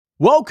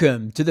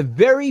Welcome to the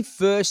very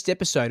first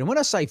episode. And when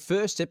I say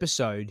first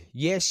episode,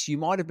 yes, you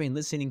might have been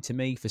listening to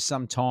me for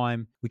some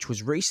time, which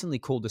was recently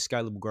called the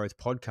Scalable Growth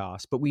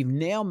Podcast, but we've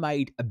now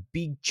made a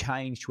big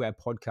change to our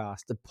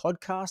podcast. The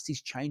podcast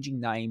is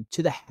changing name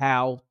to the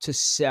How to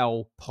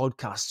Sell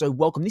Podcast. So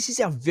welcome. This is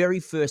our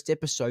very first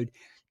episode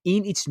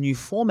in its new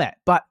format.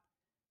 But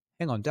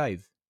hang on,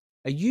 Dave,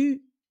 are you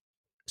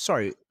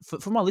sorry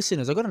for my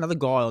listeners? I got another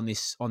guy on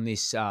this What do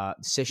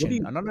session.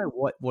 you? I don't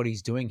know what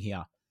he's doing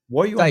here.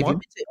 Why are you on Dave, my?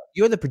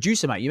 you're the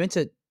producer, mate. You meant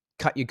to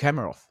cut your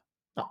camera off.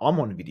 No, I'm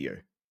on video.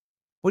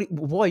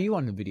 Why are you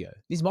on the video?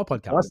 This is my My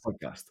podcast.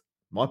 podcast.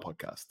 My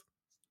podcast.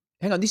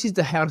 Hang on, this is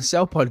the How to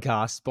Sell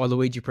podcast by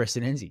Luigi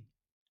Prestonenzi.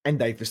 And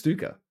Dave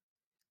Festuca.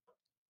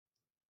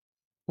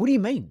 What do you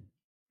mean?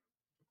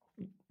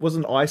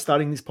 Wasn't I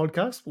starting this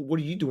podcast? What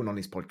are you doing on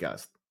this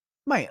podcast?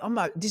 Mate,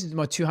 this is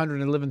my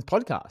 211th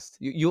podcast.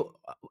 You're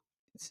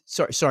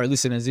sorry,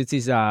 listeners. This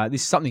is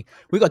something.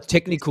 We got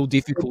technical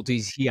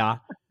difficulties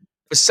here.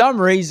 For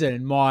some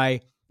reason,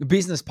 my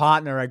business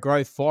partner at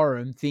Growth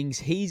Forum thinks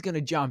he's going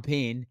to jump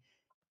in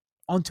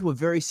onto a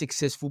very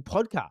successful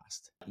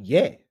podcast.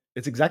 Yeah,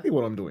 it's exactly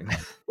what I'm doing.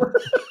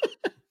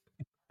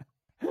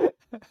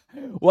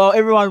 Well,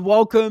 everyone,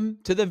 welcome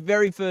to the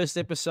very first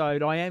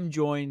episode. I am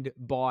joined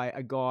by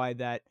a guy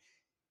that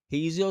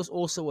he's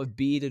also a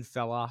bearded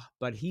fella,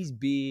 but his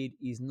beard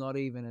is not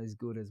even as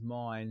good as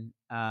mine.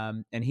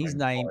 And his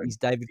name is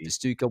David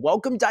Festuca.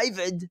 Welcome,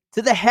 David,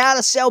 to the How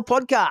to Sell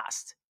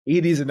podcast.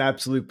 It is an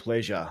absolute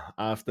pleasure.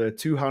 After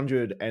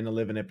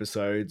 211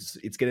 episodes,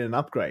 it's getting an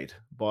upgrade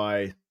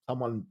by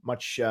someone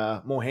much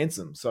more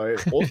handsome. So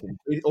awesome.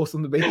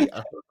 Awesome to be here.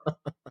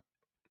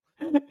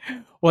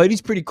 Well, it is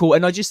pretty cool.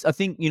 And I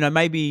think,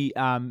 maybe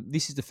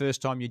this is the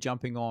first time you're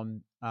jumping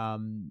on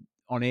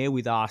air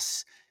with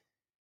us.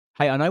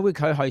 Hey, I know we're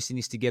co-hosting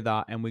this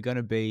together and we're going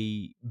to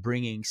be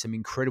bringing some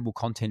incredible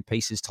content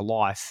pieces to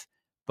life,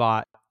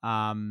 but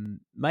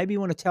maybe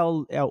you want to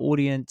tell our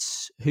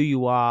audience who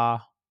you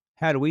are,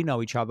 how do we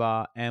know each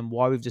other, and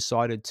why we've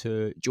decided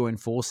to join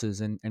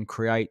forces and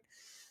create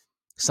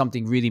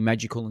something really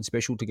magical and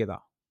special together.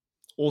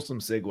 Awesome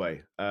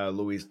segue,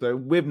 Louise. So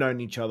we've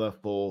known each other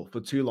for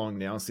too long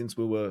now, since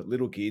we were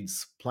little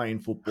kids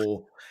playing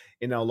football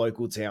in our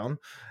local town.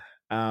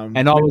 And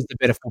I was the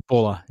better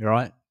footballer,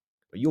 right?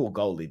 You're a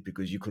goalie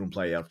because you couldn't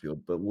play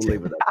outfield, but we'll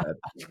leave it at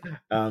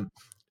that.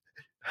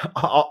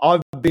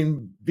 I've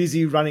been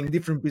busy running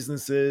different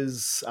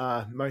businesses.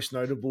 Most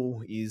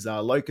notable is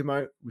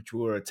Locomote, which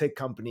were a tech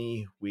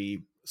company.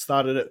 We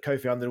started it,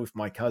 co-founded it with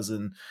my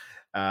cousin,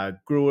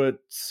 grew it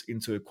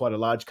into quite a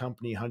large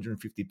company,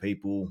 150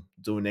 people,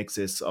 doing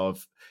excess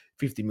of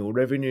 50 mil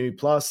revenue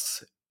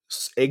plus,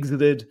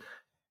 exited.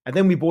 And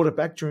then we bought it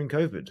back during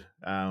COVID,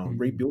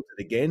 rebuilt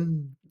it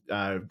again,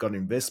 got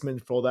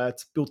investment for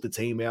that, built the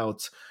team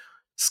out,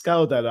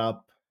 scaled that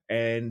up,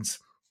 and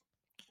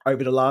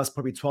over the last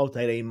probably 12 to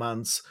 18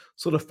 months,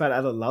 sort of fell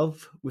out of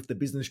love with the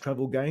business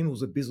travel game. It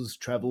was a business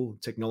travel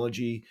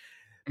technology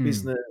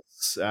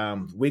business.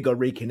 We got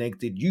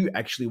reconnected. You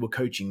actually were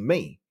coaching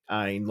me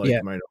in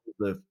Locomotive,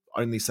 the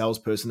only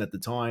salesperson at the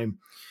time.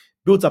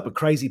 Built up a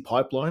crazy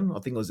pipeline. I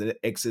think it was in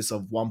excess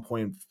of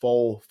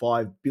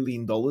 $1.45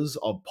 billion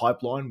of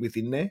pipeline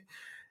within there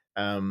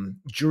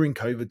during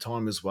COVID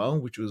time as well,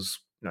 which was,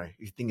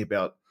 you think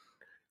about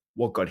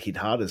what got hit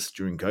hardest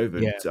during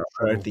COVID. Yeah, So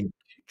I don't think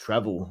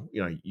travel,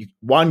 you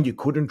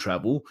couldn't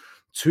travel.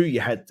 Two, you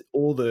had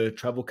all the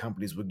travel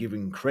companies were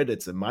giving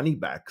credits and money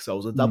back. So it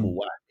was a double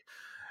whack.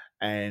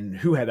 And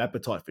who had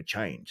appetite for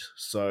change?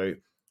 So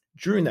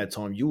during that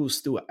time, you were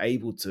still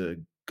able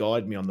to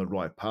guide me on the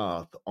right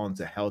path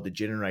onto how to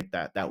generate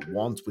that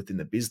want within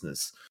the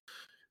business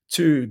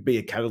to be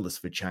a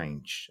catalyst for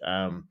change.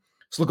 So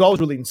look, I was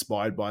really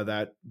inspired by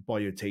that, by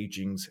your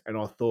teachings, and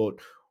I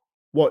thought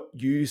what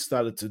you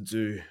started to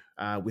do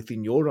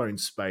within your own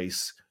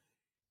space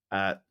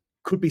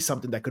could be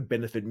something that could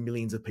benefit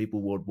millions of people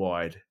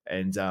worldwide.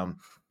 And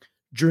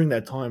during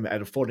that time,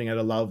 falling out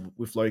of love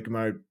with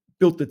Locomo,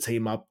 built the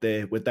team up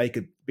there where they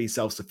could be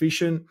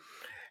self-sufficient.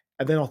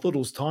 And then I thought it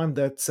was time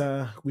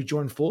that we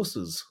joined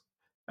forces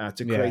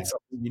to create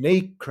something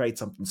unique, create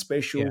something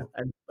special,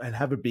 and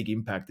have a big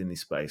impact in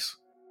this space.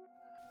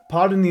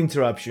 Pardon the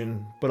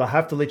interruption, but I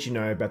have to let you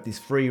know about this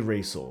free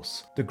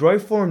resource. The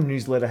Growth Forum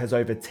newsletter has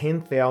over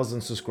 10,000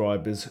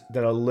 subscribers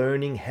that are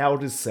learning how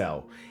to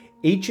sell.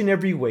 Each and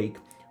every week,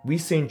 we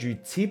send you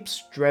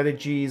tips,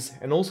 strategies,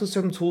 and also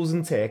some tools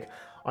and tech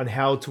on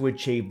how to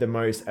achieve the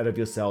most out of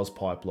your sales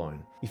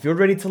pipeline. If you're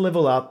ready to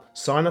level up,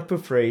 sign up for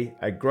free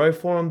at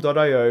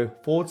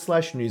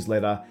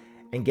growforum.io/newsletter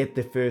and get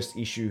the first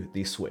issue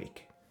this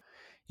week.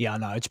 Yeah, I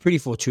know. It's pretty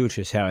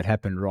fortuitous how it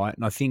happened, right?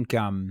 And I think,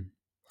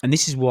 and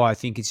this is why I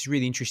think it's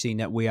really interesting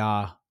that we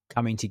are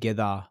coming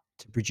together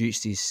to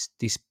produce this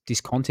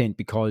content,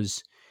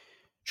 because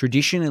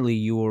traditionally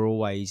you were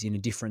always in a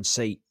different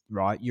seat,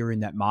 right? You're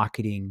in that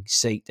marketing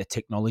seat, the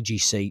technology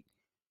seat.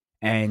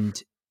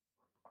 And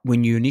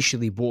when you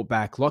initially bought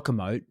back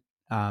Locomote,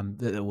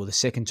 the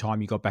second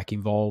time you got back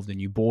involved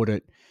and you bought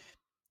it,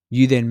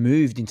 you then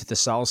moved into the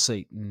sales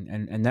seat,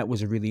 and that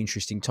was a really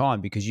interesting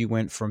time because you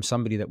went from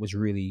somebody that was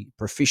really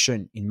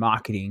proficient in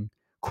marketing,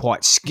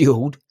 quite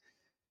skilled.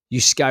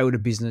 You scaled a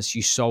business,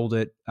 you sold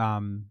it,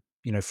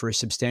 for a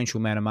substantial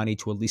amount of money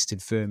to a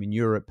listed firm in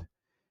Europe,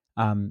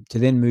 to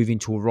then move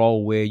into a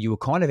role where you were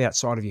kind of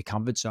outside of your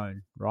comfort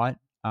zone, right?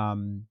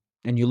 And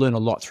you learn a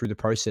lot through the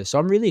process. So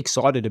I'm really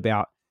excited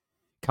about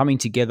coming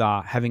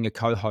together, having a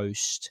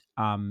co-host,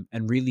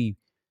 and really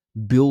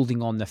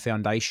building on the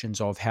foundations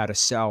of how to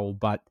sell,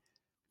 but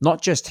not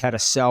just how to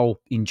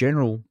sell in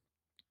general.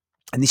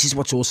 And this is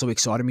what's also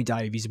excited me,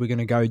 Dave, is we're going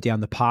to go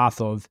down the path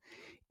of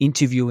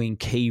interviewing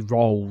key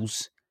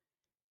roles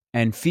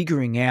and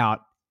figuring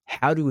out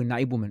how do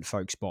enablement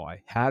folks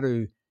buy, how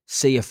do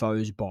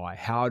CFOs buy,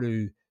 how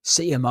do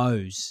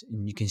CMOs,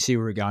 and you can see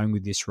where we're going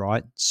with this,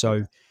 right?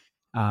 So,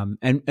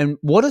 and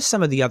what are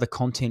some of the other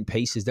content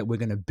pieces that we're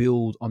going to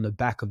build on the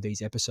back of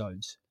these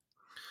episodes?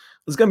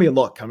 There's going to be a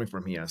lot coming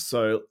from here.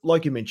 So,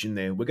 like you mentioned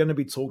there, we're going to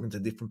be talking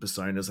to different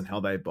personas and how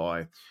they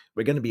buy.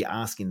 We're going to be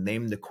asking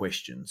them the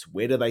questions.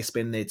 Where do they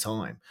spend their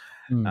time?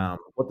 Mm,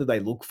 What do they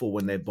look for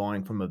when they're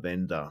buying from a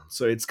vendor?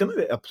 So it's going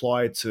to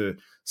apply to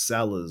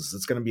sellers.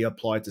 It's going to be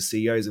applied to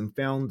CEOs and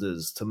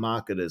founders, to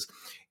marketers,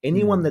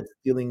 anyone mm, that's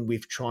dealing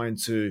with trying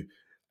to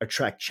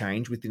attract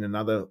change within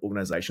another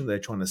organization they're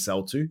trying to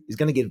sell to is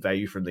going to get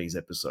value from these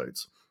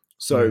episodes. yeah.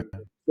 So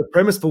the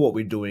premise for what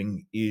we're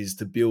doing is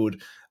to build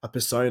a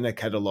persona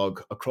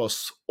catalog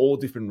across all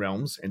different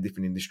realms and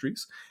different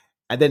industries,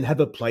 and then have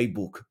a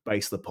playbook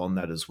based upon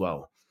that as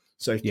well.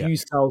 So if Yeah. you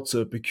sell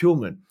to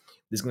procurement,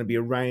 there's going to be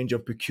a range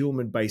of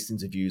procurement based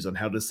interviews on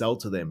how to sell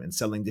to them and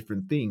selling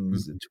different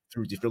things Mhm.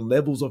 through different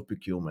levels of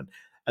procurement.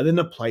 And then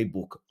a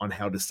playbook on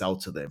how to sell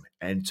to them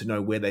and to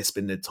know where they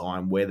spend their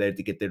time, where they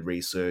to get their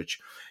research,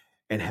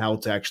 and how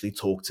to actually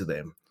talk to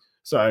them.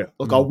 So,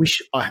 look, I Mm.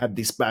 wish I had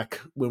this back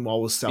when I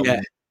was Yeah.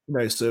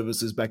 selling,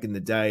 services back in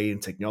the day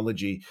and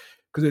technology,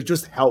 because it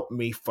just helped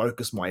me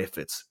focus my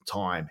efforts,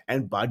 time,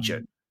 and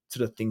budget Mm. to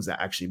the things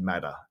that actually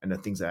matter and the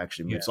things that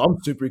actually Yeah. move. So I'm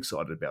super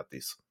excited about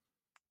this.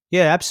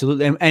 Yeah,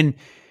 absolutely. And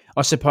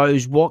I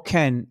suppose what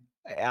can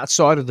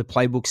outside of the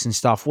playbooks and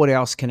stuff, what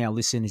else can our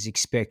listeners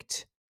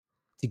expect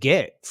to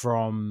get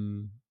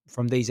from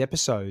these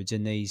episodes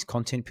and these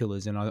content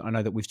pillars? And I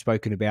know that we've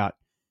spoken about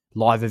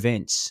live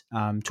events.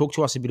 Talk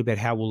to us a bit about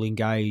how we'll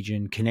engage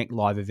and connect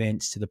live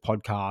events to the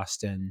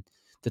podcast and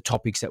the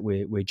topics that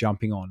we're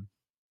jumping on.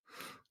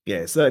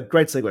 Yeah, so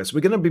great segue. So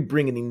we're going to be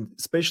bringing in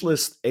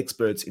specialist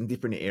experts in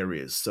different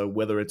areas. So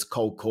whether it's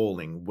cold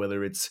calling,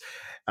 whether it's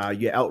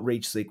your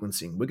outreach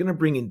sequencing, we're going to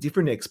bring in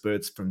different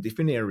experts from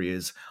different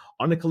areas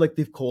on a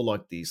collective call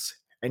like this,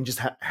 and just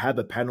have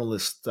a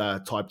panelist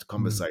type Mm.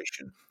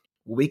 conversation.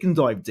 We can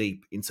dive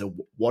deep into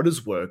what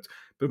has worked,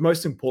 but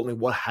most importantly,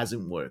 what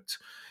hasn't worked.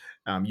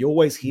 You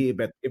always Mm. hear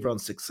about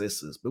everyone's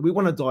successes, but we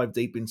want to dive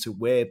deep into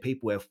where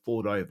people have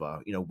fought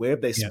over. Where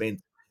have they Yeah.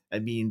 spent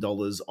 $1 million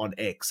on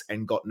X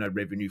and got no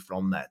revenue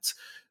from that?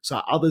 So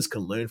others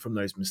can learn from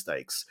those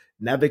mistakes,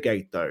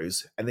 navigate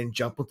those, and then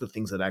jump onto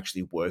things that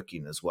actually work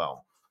in as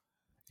well.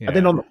 And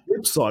then Yeah. on the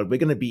flip side, I'm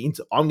going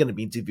to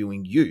be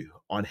interviewing you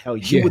on how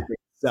you Yeah. would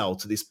sell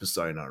to this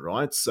persona,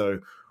 right? So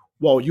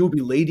while you'll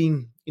be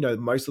leading,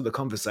 most of the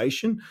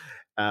conversation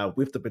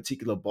with the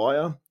particular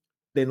buyer,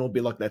 then it'll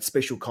be like that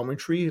special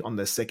commentary on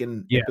the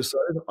second Yeah.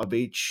 episode of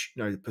each,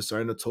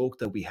 persona talk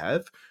that we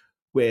have,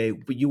 where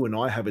you and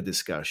I have a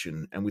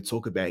discussion and we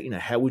talk about,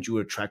 how would you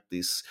attract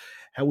this?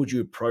 How would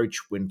you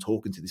approach when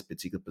talking to this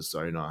particular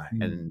persona?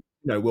 Mm.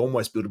 And we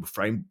almost build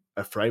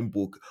a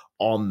framework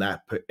on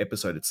that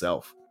episode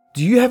itself.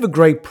 Do you have a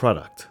great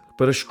product,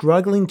 but are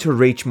struggling to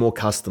reach more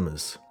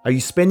customers? Are you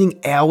spending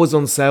hours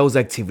on sales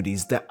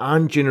activities that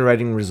aren't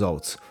generating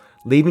results,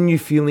 leaving you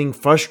feeling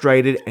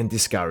frustrated and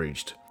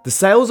discouraged? The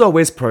Sales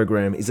OS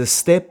program is a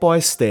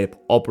step-by-step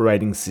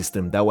operating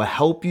system that will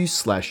help you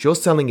slash your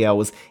selling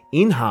hours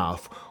in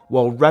half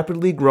while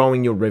rapidly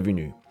growing your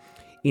revenue.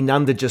 In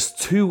under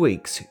just 2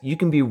 weeks, you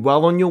can be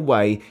well on your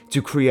way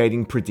to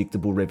creating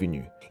predictable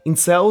revenue. In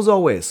Sales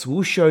OS,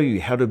 we'll show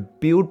you how to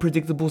build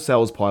predictable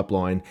sales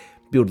pipeline,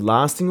 build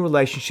lasting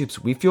relationships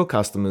with your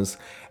customers,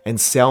 and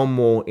sell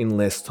more in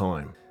less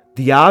time.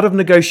 The art of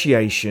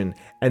negotiation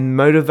and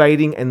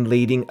motivating and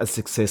leading a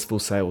successful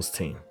sales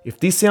team.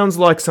 If this sounds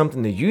like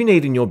something that you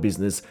need in your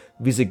business,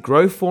 visit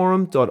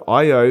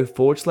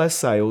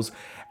growforum.io/sales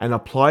and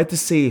apply to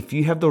see if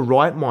you have the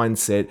right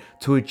mindset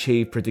to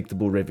achieve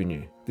predictable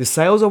revenue. The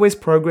Sales OS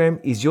program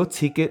is your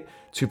ticket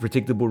to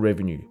predictable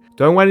revenue.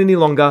 Don't wait any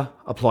longer,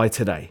 apply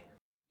today.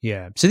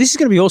 Yeah. So this is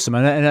going to be awesome,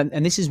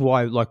 and this is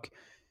why, like,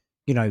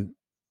 you know,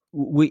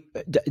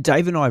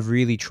 Dave and I have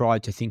really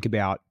tried to think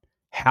about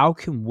how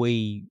can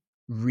we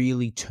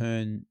really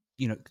turn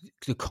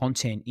the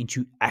content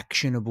into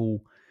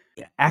actionable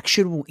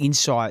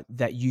insight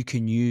that you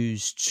can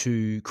use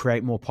to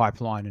create more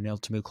pipeline and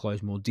ultimately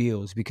close more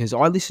deals. Because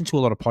I listen to a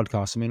lot of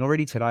podcasts. I mean,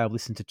 already today I've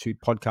listened to 2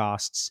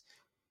 podcasts,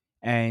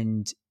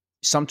 and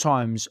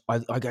sometimes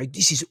I go,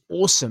 "This is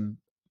awesome,"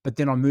 but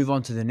then I move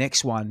on to the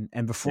next one.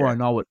 And before Yeah. I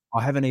know it,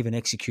 I haven't even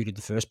executed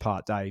the first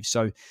part, Dave.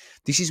 So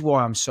this is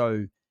why I'm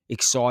so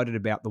excited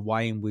about the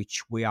way in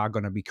which we are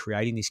going to be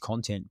creating this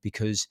content,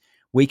 because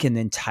we can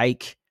then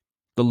take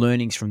the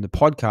learnings from the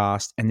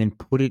podcast and then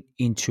put it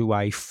into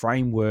a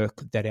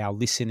framework that our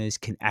listeners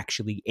can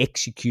actually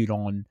execute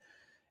on.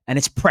 And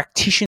it's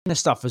practitioner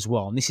stuff as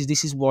well. And this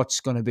is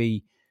what's going to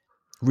be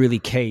really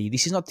key.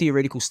 This is not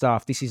theoretical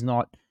stuff. This is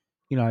not,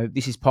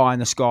 this is pie in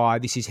the sky.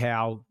 This is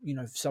how,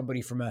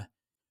 somebody from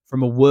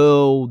a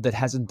world that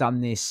hasn't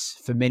done this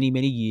for many,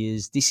 many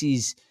years. This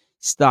is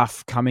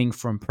stuff coming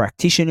from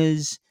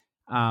practitioners.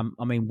 I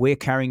mean, we're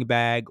carrying a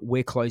bag,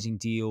 we're closing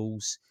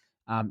deals,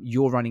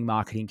 you're running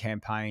marketing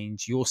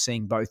campaigns, you're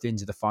seeing both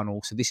ends of the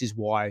funnel. So this is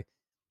why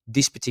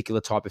this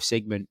particular type of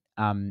segment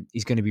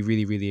is going to be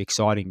really, really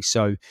exciting.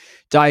 So,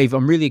 Dave,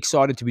 I'm really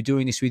excited to be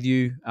doing this with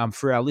you.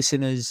 For our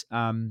listeners,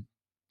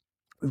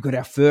 we've got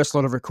our first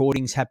lot of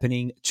recordings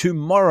happening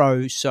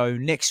tomorrow. So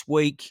next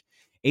week,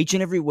 each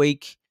and every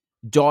week,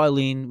 dial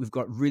in. We've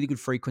got really good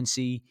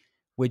frequency.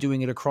 We're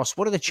doing it across.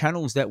 What are the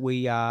channels that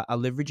we are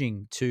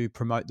leveraging to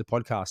promote the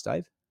podcast,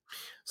 Dave?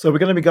 So we're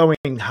going to be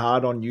going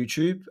hard on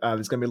YouTube.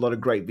 There's going to be a lot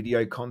of great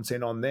video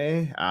content on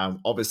there.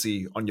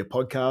 Obviously, on your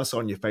podcast,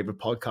 on your favorite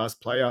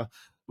podcast player,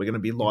 we're going to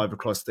be live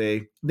across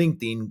there.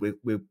 LinkedIn,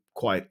 we're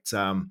quite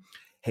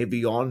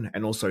heavy on,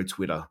 and also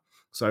Twitter.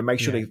 So make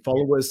sure Yeah. to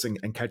follow us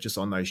and catch us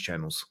on those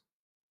channels.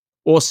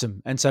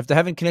 Awesome. And so if they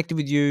haven't connected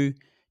with you,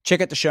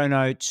 check out the show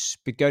notes,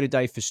 but go to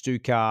Dave for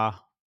Stucar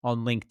on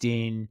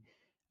LinkedIn.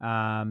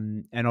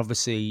 And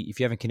obviously, if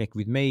you haven't connected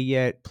with me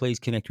yet, please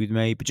connect with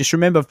me. But just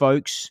remember,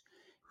 folks,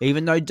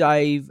 even though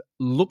Dave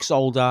looks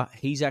older,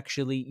 he's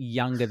actually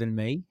younger than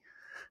me.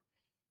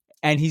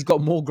 And he's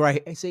got more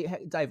grey. See,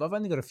 Dave, I've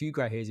only got a few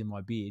grey hairs in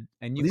my beard,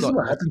 and you've This is got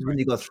what lots of happens when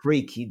you got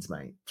 3 kids,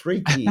 mate.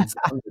 3 kids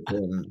under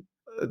 10.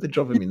 They're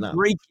driving me nuts.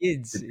 3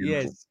 kids. They're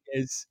beautiful. Yes,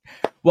 yes.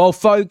 Well,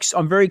 folks,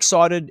 I'm very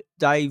excited.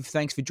 Dave,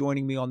 thanks for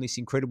joining me on this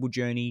incredible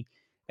journey.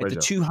 At the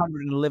Pleasure.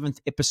 211th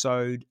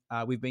episode,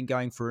 we've been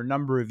going for a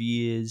number of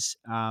years.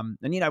 And,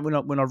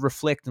 when I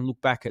reflect and look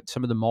back at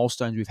some of the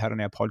milestones we've had on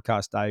our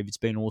podcast, Dave, it's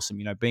been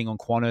awesome. Being on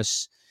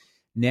Qantas,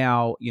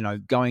 now,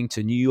 going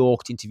to New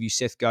York to interview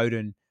Seth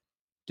Godin,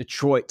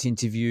 Detroit to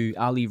interview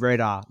Ali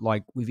Redder.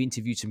 Like, we've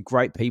interviewed some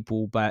great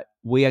people, but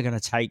we are going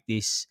to take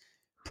this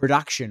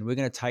production, we're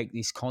going to take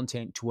this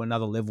content to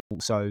another level.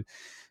 So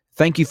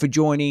thank you for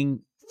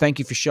joining. Thank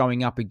you for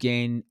showing up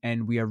again.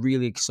 And we are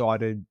really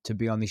excited to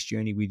be on this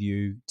journey with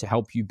you to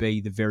help you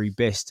be the very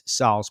best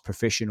sales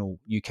professional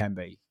you can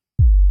be.